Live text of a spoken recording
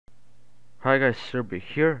Hi guys, Serbi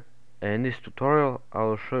here, and in this tutorial I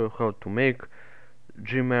will show you how to make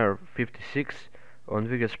Gmail 56 on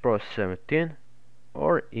Vegas Pro 17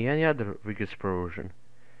 or any other Vegas Pro version.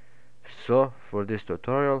 So for this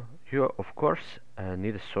tutorial you of course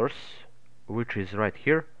need a source, which is right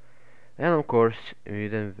here, and of course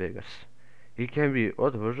Editng Vegas. It can be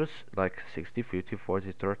old versions like 60, 50,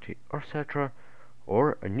 40, 30 etc,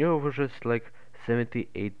 or new versions like 70,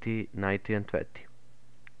 80, 90 and 20.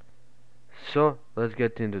 So let's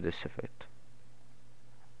get into this effect.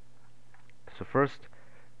 So first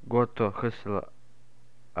go to Hustle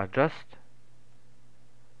Adjust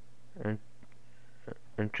and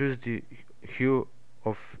choose the hue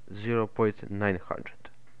of 0.900.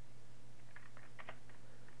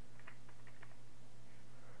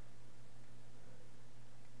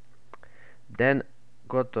 Then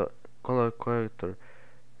go to color corrector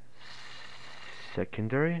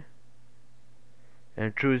secondary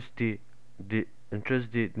and choose the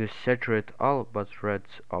saturate all but reds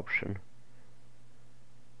option.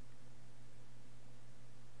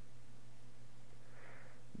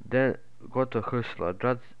 Then go to Hustle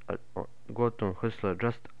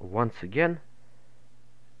Adjust once again,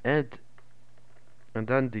 and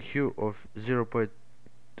then the hue of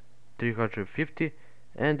 0.350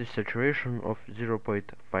 and the saturation of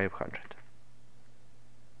 0.500.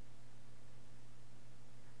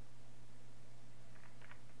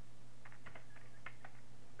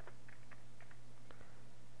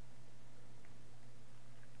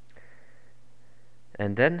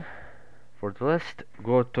 And then for the last,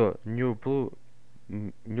 go to New Blue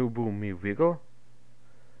Me Wiggle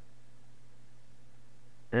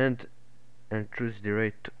and choose the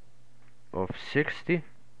rate of 60,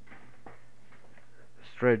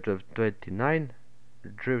 stretch of 29,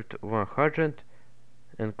 drift 100,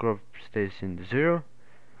 and crop stays in 0.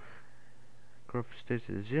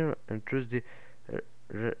 And choose the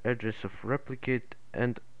edges of replicate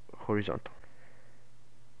and horizontal,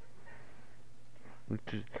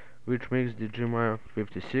 which makes the Gmail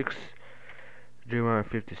 56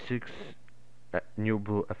 new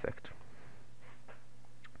blue effect.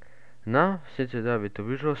 Now, since we're done with the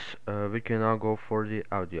visuals, we can now go for the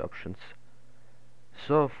audio options.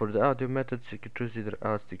 So for the audio methods, you can choose either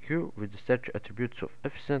LSTQ with the search attributes of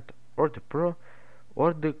Efficient or the Pro,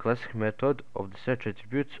 or the classic method of the search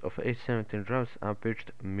attributes of A17 drums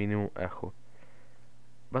unpitched minimum echo.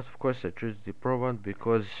 But of course I choose the Pro one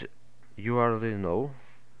because you already know,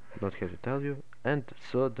 not have to tell you. And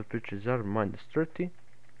so the pitches are -30,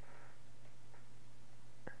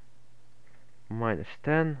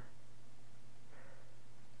 -10,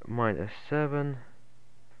 -7,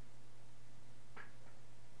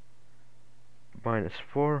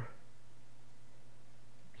 -4,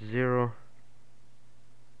 0,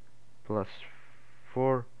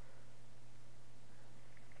 +4,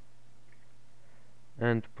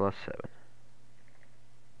 and +7.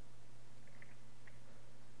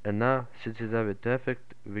 And now, since it's done with the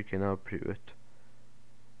effect, we can now preview it.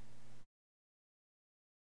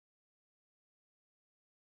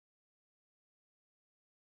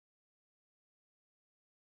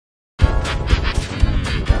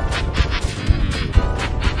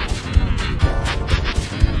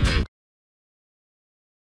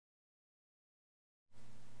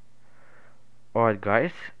 Alright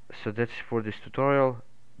guys, so that's for this tutorial.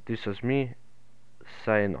 This was me,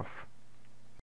 sign off.